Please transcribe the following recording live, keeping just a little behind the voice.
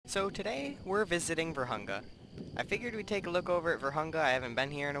So today, we're visiting Vurhonga. I figured we'd take a look over at Vurhonga. I haven't been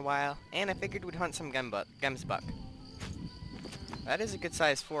here in a while, and I figured we'd hunt some gemsbuck. That is a good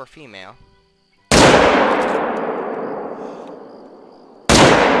size 4 female. Might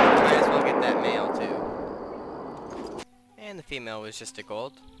as well get that male too. And the female was just a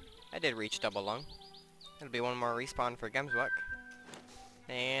gold. I did reach double lung. It'll be one more respawn for gemsbuck.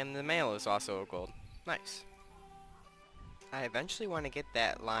 And the male is also a gold. Nice. I eventually want to get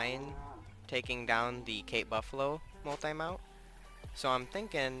that lion taking down the Cape Buffalo multi-mount. So I'm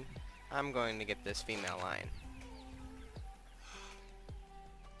thinking I'm going to get this female lion.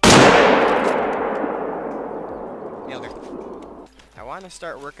 Nailed her. I want to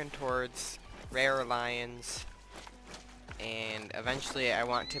start working towards rare lions, and eventually I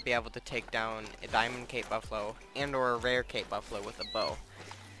want to be able to take down a diamond Cape Buffalo and or a rare Cape Buffalo with a bow.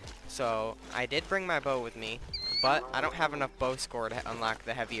 So I did bring my bow with me, but I don't have enough bow score to unlock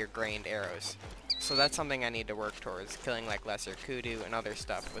the heavier grained arrows. So that's something I need to work towards, killing like lesser kudu and other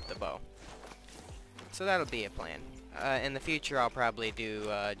stuff with the bow. So that'll be a plan. In the future I'll probably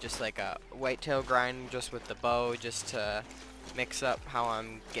do just like a whitetail grind just with the bow, just to mix up how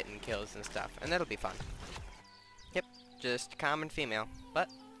I'm getting kills and stuff, and that'll be fun. Yep, just common female, but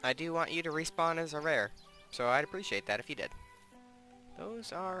I do want you to respawn as a rare, so I'd appreciate that if you did.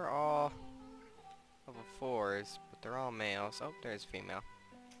 Those are all level 4s, but they're all males. Oh, there's female.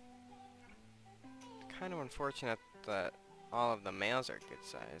 Kind of unfortunate that all of the males are good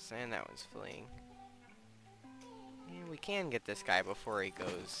size, and that one's fleeing. And we can get this guy before he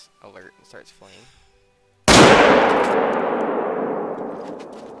goes alert and starts fleeing.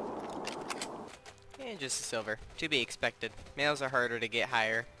 And just a silver. To be expected. Males are harder to get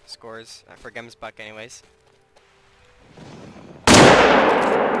higher scores, for gemsbuck anyways.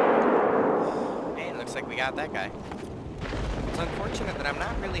 Looks like we got that guy. It's unfortunate that I'm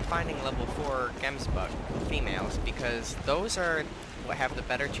not really finding level 4 gemsbuck females, because those are what have the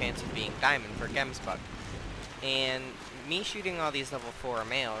better chance of being diamond for gemsbuck. And me shooting all these level 4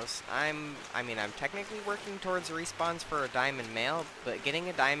 males, I'm technically working towards respawns for a diamond male, but getting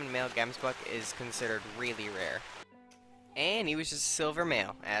a diamond male gemsbuck is considered really rare. And he was just a silver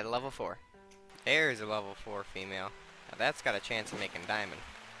male at level 4. There's a level 4 female. Now that's got a chance of making diamond.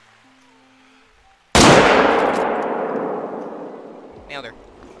 Nailed her.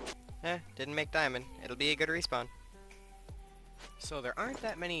 Didn't make diamond. It'll be a good respawn. So there aren't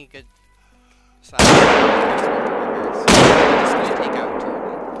that many good sides. So I'm just gonna take out 2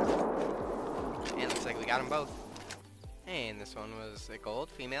 of them. And looks like we got them both. And this one was a gold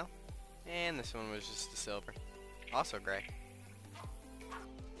female. And this one was just a silver. Also gray.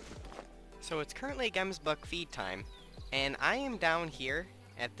 So it's currently gemsbuck feed time. And I am down here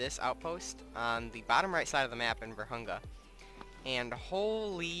at this outpost on the bottom right side of the map in Vurhonga. And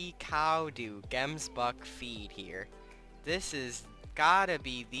holy cow, do gemsbuck feed here. This is gotta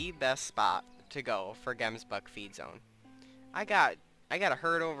be the best spot to go for gemsbuck feed zone. I got a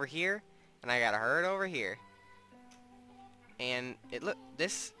herd over here, and I got a herd over here. And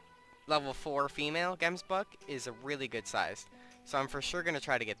this level 4 female gemsbuck is a really good size. So I'm for sure gonna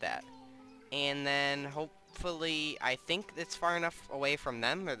try to get that. And then hopefully, I think it's far enough away from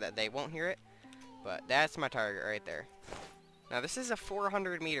them or that they won't hear it. But that's my target right there. Now this is a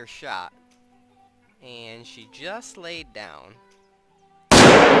 400 meter shot, and she just laid down.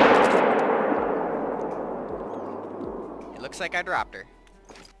 It looks like I dropped her,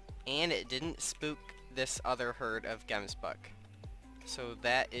 and it didn't spook this other herd of gemsbuck, so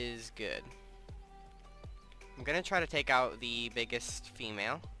that is good. I'm gonna try to take out the biggest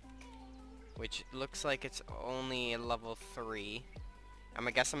female, which looks like it's only a level 3.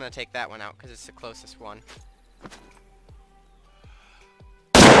 I guess I'm gonna take that one out because it's the closest one.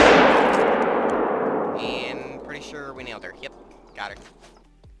 And pretty sure we nailed her. Yep, got her.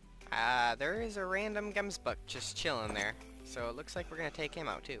 There is a random gemsbuck just chilling there, so it looks like we're gonna take him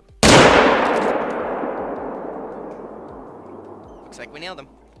out too. Looks like we nailed him.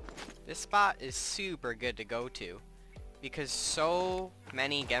 This spot is super good to go to, because so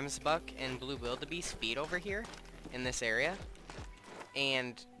many gemsbuck and blue wildebeest feed over here in this area,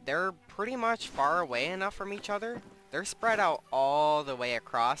 and they're pretty much far away enough from each other. They're spread out all the way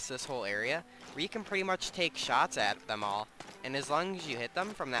across this whole area, where you can pretty much take shots at them all. And as long as you hit them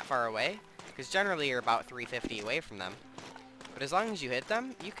from that far away, because generally you're about 350 away from them, but as long as you hit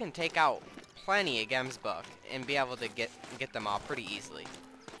them, you can take out plenty of gemsbuck and be able to get them all pretty easily.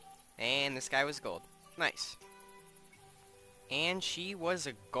 And this guy was gold. Nice. And she was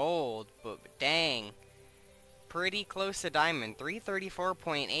a gold, but dang. Pretty close to diamond.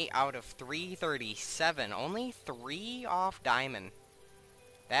 334.8 out of 337. Only 3 off diamond.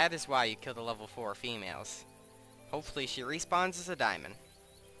 That is why you kill the level 4 females. Hopefully she respawns as a diamond.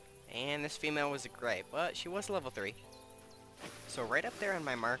 And this female was a gray, but she was level 3. So right up there on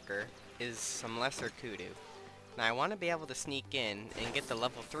my marker is some lesser kudu. Now I want to be able to sneak in and get the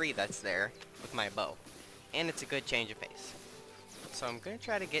level 3 that's there with my bow. And it's a good change of pace. So I'm going to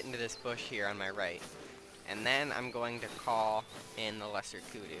try to get into this bush here on my right. And then I'm going to call in the lesser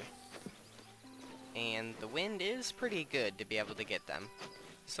kudu. And the wind is pretty good to be able to get them.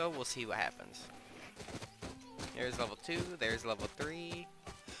 So we'll see what happens. There's level 2, there's level 3.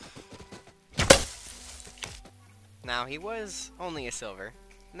 Now he was only a silver,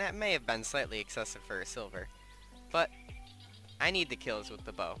 and that may have been slightly excessive for a silver. But I need the kills with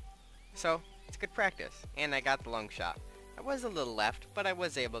the bow. So it's good practice, and I got the long shot. I was a little left, but I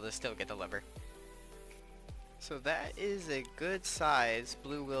was able to still get the liver. So that is a good size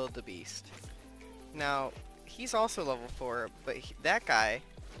blue wildebeest. Now, he's also level 4, but that guy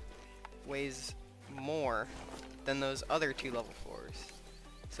weighs more than those other 2 level 4s.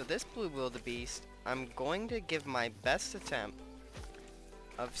 So this blue wildebeest, I'm going to give my best attempt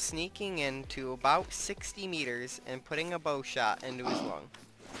of sneaking into about 60 meters and putting a bow shot into his lung.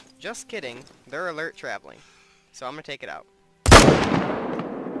 Just kidding, they're alert traveling. So I'm going to take it out.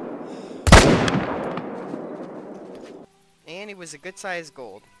 And he was a good sized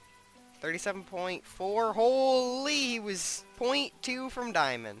gold. 37.4. Holy, he was 0.2 from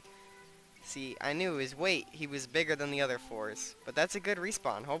diamond. See, I knew his weight, he was bigger than the other 4s. But that's a good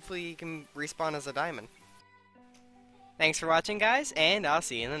respawn. Hopefully he can respawn as a diamond. Thanks for watching, guys, and I'll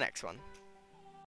see you in the next one.